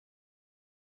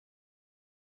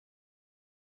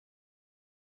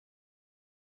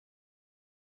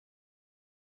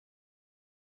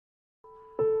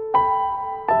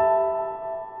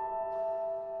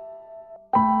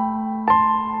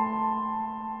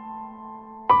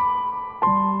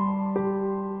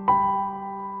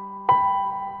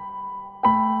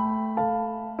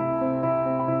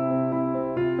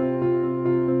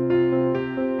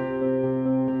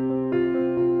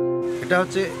এটা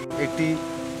হচ্ছে একটি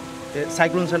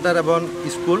সাইক্লোন সেন্টার এবং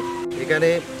স্কুল। এখানে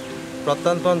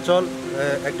প্রত্যন্ত অঞ্চল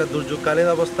একটা দুর্যোগকালীন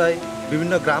অবস্থায়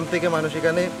বিভিন্ন গ্রাম থেকে মানুষ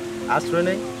এখানে আশ্রয়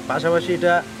নেয়। পাশাপাশি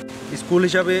এটা স্কুল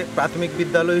হিসাবে প্রাথমিক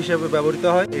বিদ্যালয় হিসাবে ব্যবহৃত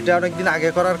হয়। এটা অনেকদিন আগে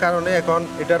করার কারণে এখন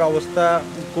এটার অবস্থা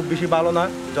খুব বেশি ভালো না,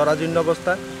 জরাজীর্ণ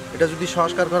অবস্থা। এটা যদি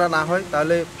সংস্কার করা না হয়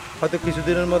তাহলে হয়তো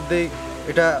কিছুদিনের মধ্যেই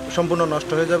এটা সম্পূর্ণ নষ্ট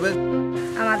হয়ে যাবে।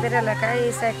 আমাদের এলাকায়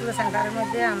এই সাইক্লোন সেন্টারের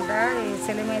মধ্যে আমরা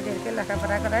ছেলে মেয়েদেরকে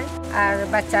লেখাপড়া করাই। আর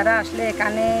বাচ্চারা আসলে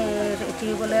এখানে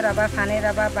টিউবওয়েলের অভাব, পানির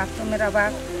অভাব, বাথরুমের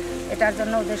অভাব, এটার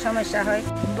জন্য ওদের সমস্যা হয়।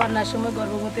 বন্যার সময়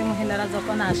গর্ভবতী মহিলারা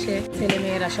যখন আসে, ছেলে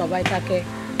মেয়েরা সবাই থাকে,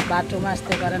 বাথরুমে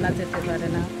আসতে পারে না, যেতে পারে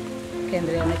না,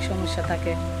 কেন্দ্রে অনেক সমস্যা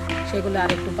থাকে। সেগুলো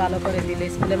আর একটু ভালো করে দিলে,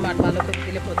 স্কুলের মাঠ ভালো করে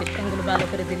দিলে, প্রতিষ্ঠানগুলো ভালো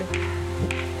করে দিলে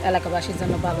এলাকাবাসীর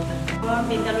জন্য ভালো হয়। আমার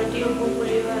বিদ্যালয়টি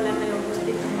উপকূলীয় এলাকায়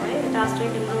অবস্থিত হয়। এটা আশ্রয়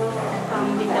কেন্দ্র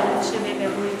বিদ্যালয় হিসেবে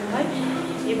ব্যবহৃত হয়।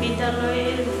 এই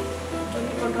বিদ্যালয়ের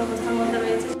ঝুঁকিপূর্ণ অবস্থার মধ্যে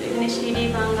রয়েছে। এখানে সিঁড়ি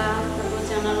ভাঙা, তারপর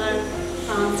জানালার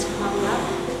কাঁচ ভাঙা,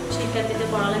 শিক্ষার্থীদের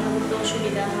পড়ালেখা করতে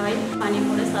অসুবিধা হয়। পানি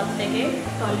পড়ে ছাদ থেকে,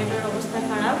 টয়লেটের অবস্থা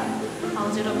খারাপ,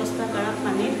 হাউজের অবস্থা খারাপ,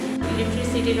 পানির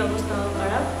ইলেকট্রিসিটির অবস্থাও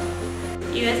খারাপ।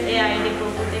 USAID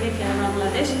পক্ষ থেকে কেয়ার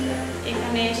বাংলাদেশ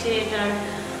এখানে এসে এটার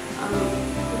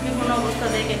ঝুঁকিপূর্ণ অবস্থা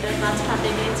দেখে এটার কাজ হাতে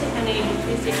নিয়েছে। এখানে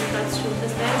ইলেকট্রিসিটির কাজ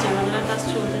চলতেছে, জানালার কাজ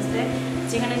চলতেছে,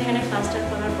 যেখানে যেখানে প্লাস্টার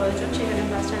করার প্রয়োজন সেখানে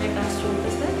প্লাস্টারের কাজ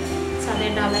চলতেছে।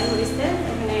 ছাদের ডালাই হয়েছে,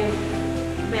 এখানে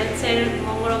বেঞ্চের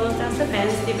মঙ্গল অবস্থা আছে,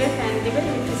 বেঞ্চ দিবে, ফ্যান দিবে,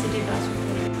 ইলেকট্রিসিটির কাজ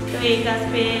করবে। তো এই কাজ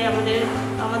পেয়ে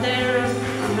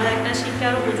আমরা একটা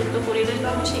শিক্ষার উপযুক্ত পরিবেশ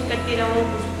পাবো, শিক্ষার্থীরাও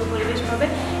উপযুক্ত পরিবেশ পাবে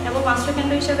এবং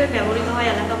আশ্রয়কেন্দ্র হিসাবে ব্যবহৃত হয়।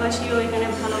 এলাকাবাসীও এখানে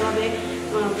ভালোভাবে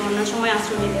বন্যার সময়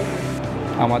আশ্রয় নিতে পারে।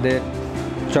 আমাদের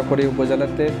চকরি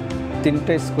উপজেলাতে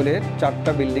 3টে স্কুলের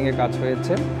 4টা বিল্ডিংয়ে কাজ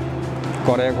হয়েছে।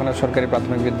 করাইয়াঘোনা সরকারি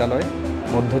প্রাথমিক বিদ্যালয়,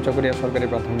 মধ্য চকরিয়া সরকারি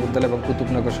প্রাথমিক বিদ্যালয় এবং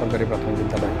কুতুবনগর সরকারি প্রাথমিক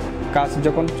বিদ্যালয়। কাজ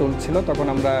যখন চলছিল তখন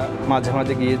আমরা মাঝে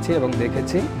মাঝে গিয়েছি এবং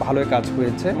দেখেছি ভালোই কাজ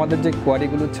হয়েছে। আমাদের যে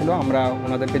কোয়ারিগুলো ছিল আমরা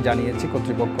ওনাদেরকে জানিয়েছি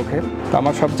কর্তৃপক্ষকে। তো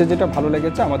আমার সবচেয়ে যেটা ভালো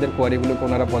লেগেছে, আমাদের কোয়ারিগুলোকে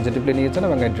ওনারা পজিটিভলি নিয়েছেন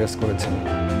এবং অ্যাড্রেস করেছেন।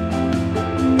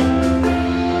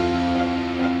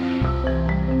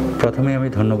 প্রথমে আমি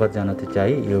ধন্যবাদ জানাতে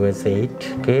চাই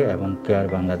USAIDকে এবং কেয়ার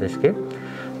বাংলাদেশকে।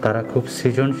 তারা খুব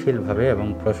সৃজনশীলভাবে এবং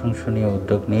প্রশংসনীয়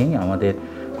উদ্যোগ নিয়ে আমাদের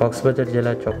কক্সবাজার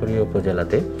জেলার চকরিয়া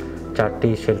উপজেলাতে 4টি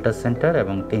শেল্টার সেন্টার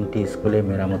এবং 3টি স্কুলে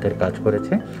মেরামতের কাজ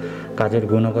করেছে। কাজের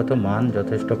গুণগত মান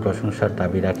যথেষ্ট প্রশংসার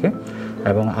দাবি রাখে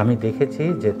এবং আমি দেখেছি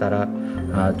যে তারা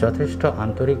যথেষ্ট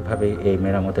আন্তরিকভাবে এই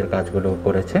মেরামতের কাজগুলো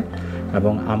করেছে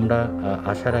এবং আমরা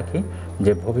আশা রাখি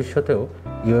যে ভবিষ্যতেও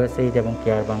USAID এবং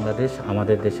কেয়ার বাংলাদেশ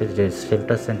আমাদের দেশের যে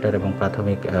শেল্টার সেন্টার এবং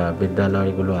প্রাথমিক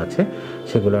বিদ্যালয়গুলো আছে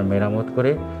সেগুলোর মেরামত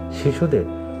করে শিশুদের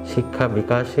শিক্ষা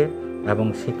বিকাশে এবং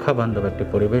শিক্ষা বান্ধব একটি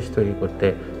পরিবেশ তৈরি করতে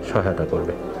সহায়তা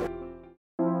করবে।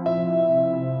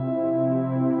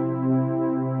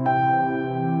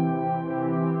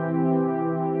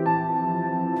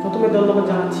 প্রথমে ধন্যবাদ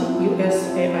জানাচ্ছি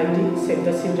USAID, সেভ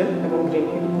দ্য চিলড্রেন এবং গ্রিন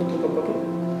হিল কর্তৃপক্ষকে।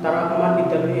 তারা আমার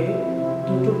বিদ্যালয়ে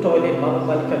 2টো টয়লেট বালক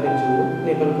বালিকাদের জন্য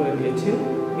নির্মাণ করে দিয়েছেন।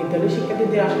 বিদ্যালয়ের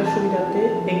শিক্ষার্থীদের আসার সুবিধার্থে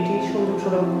একটি সংযোগ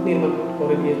সড়ক নির্মাণ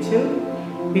করে দিয়েছেন।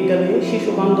 বিদ্যালয়ে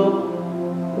শিশু বান্ধব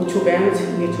উঁচু বেঞ্চ,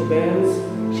 নিচু বেঞ্চ,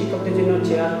 শিক্ষকদের জন্য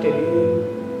চেয়ার টেবিল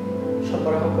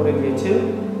সরবরাহ করে দিয়েছেন।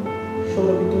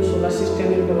 সৌরবিদ্যুৎ সোলার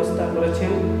সিস্টেমের ব্যবস্থা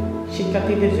করেছেন।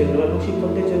 শিক্ষার্থীদের জন্য এবং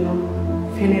শিক্ষকদের জন্য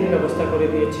ফ্যানের ব্যবস্থা করে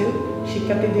দিয়েছেন।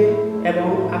 শিক্ষার্থীদের এবং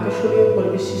আকর্ষণীয়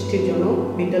পরিবেশ সৃষ্টির জন্য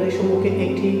বিদ্যালয়ের সম্মুখে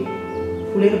একটি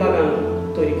ফুলের বাগান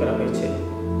তৈরি করা হয়েছে।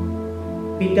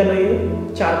 বিদ্যালয়ের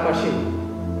চারপাশে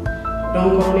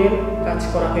রংকরণের কাজ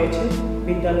করা হয়েছে।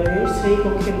 বিদ্যালয়ের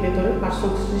শ্রেণীকক্ষের ভেতরে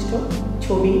পার্শ্বসৃষ্ট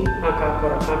ছবি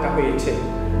আঁকা হয়েছে।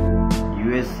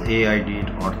 USAIDর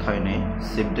অর্থায়নে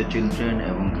সেভ দ্য চিলড্রেন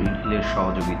এবং গ্রিন হিলের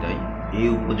সহযোগিতায় এই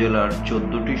উপজেলার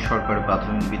 14টি সরকারি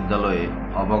প্রাথমিক বিদ্যালয়ে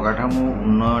অবকাঠামো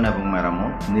উন্নয়ন এবং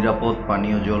মেরামত, নিরাপদ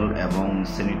পানীয় জল এবং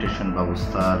স্যানিটেশন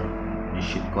ব্যবস্থার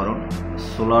নিশ্চিতকরণ,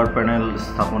 সোলার প্যানেল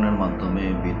স্থাপনের মাধ্যমে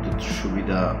বিদ্যুৎ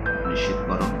সুবিধা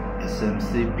নিশ্চিতকরণ, SMC,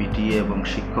 PTA এবং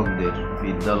শিক্ষকদের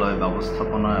বিদ্যালয়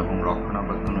ব্যবস্থাপনা এবং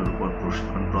রক্ষণাবেক্ষণের উপর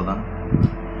প্রশিক্ষণ প্রদান,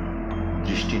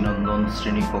 দৃষ্টিনন্দন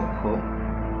শ্রেণীকক্ষ,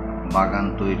 বাগান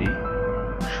তৈরি,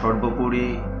 সর্বোপরি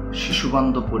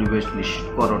শিশুবান্ধব পরিবেশ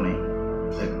নিশ্চিতকরণে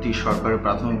একটি সরকারি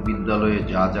প্রাথমিক বিদ্যালয়ে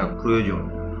যা যা প্রয়োজন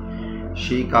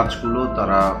সেই কাজগুলো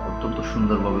তারা অত্যন্ত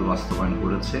সুন্দরভাবে বাস্তবায়ন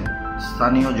করেছে।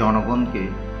 স্থানীয় জনগণকে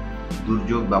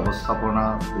দুর্যোগ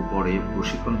ব্যবস্থাপনার উপরে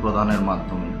প্রশিক্ষণ প্রদানের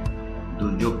মাধ্যমে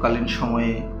দুর্যোগকালীন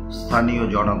সময়ে স্থানীয়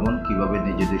জনগণ কিভাবে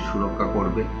নিজেদের সুরক্ষা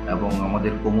করবে এবং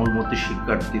আমাদের কোমলমতি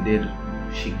শিক্ষার্থীদের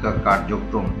শিক্ষা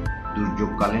কার্যক্রম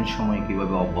দুর্যোগকালীন সময়ে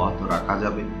কিভাবে অব্যাহত রাখা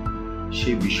যাবে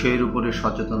সেই বিষয়ের উপরে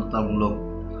সচেতনতামূলক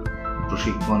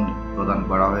প্রশিক্ষণ প্রদান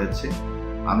করা হয়েছে।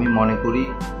 আমি মনে করি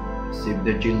save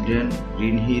the children,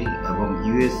 green hill এবং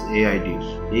USAIDর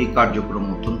এই কার্যক্রম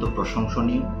অত্যন্ত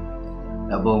প্রশংসনীয়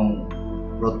এবং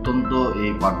প্রত্যন্ত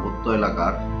এই পার্বত্য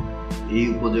এলাকার এই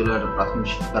উপজেলার প্রাথমিক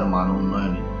শিক্ষার মান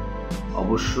উন্নয়নে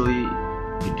অবশ্যই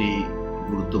এটি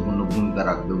গুরুত্বপূর্ণ ভূমিকা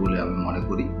রাখবে বলে আমি মনে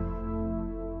করি।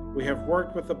 We have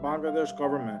worked with the Bangladesh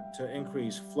government to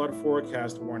increase flood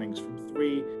forecast warnings from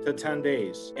 3 to 10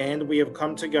 days, and we have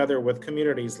come together with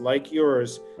communities like yours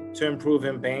to improve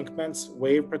embankments,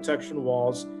 wave protection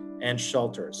walls, and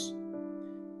shelters.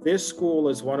 This school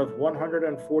is one of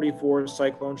 144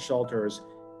 cyclone shelters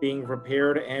being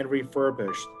repaired and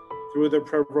refurbished through the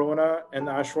PRERONA and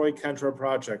ASHROI KENDRA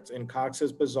projects in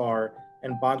Cox's Bazar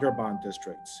and Bandarband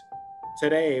districts.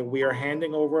 Today, we are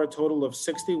handing over a total of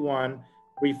 61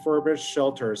 refurbished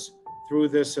shelters through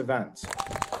this event.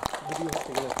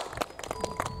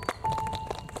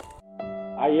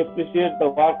 I appreciate the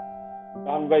work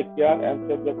done by CARE and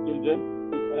Save the Children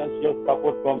with financial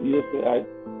support from USAID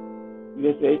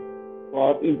for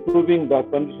improving the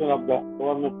condition of the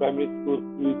government primary school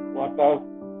with water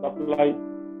supply,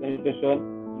 sanitation,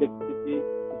 electricity,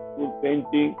 school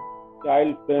painting,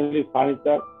 child-friendly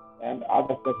furniture, and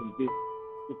other facilities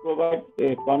to provide a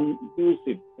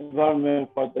conducive environment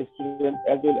for the students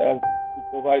as well as to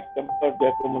provide temporary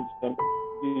accommodation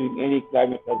during any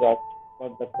climate hazard for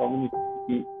the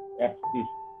community at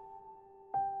risk.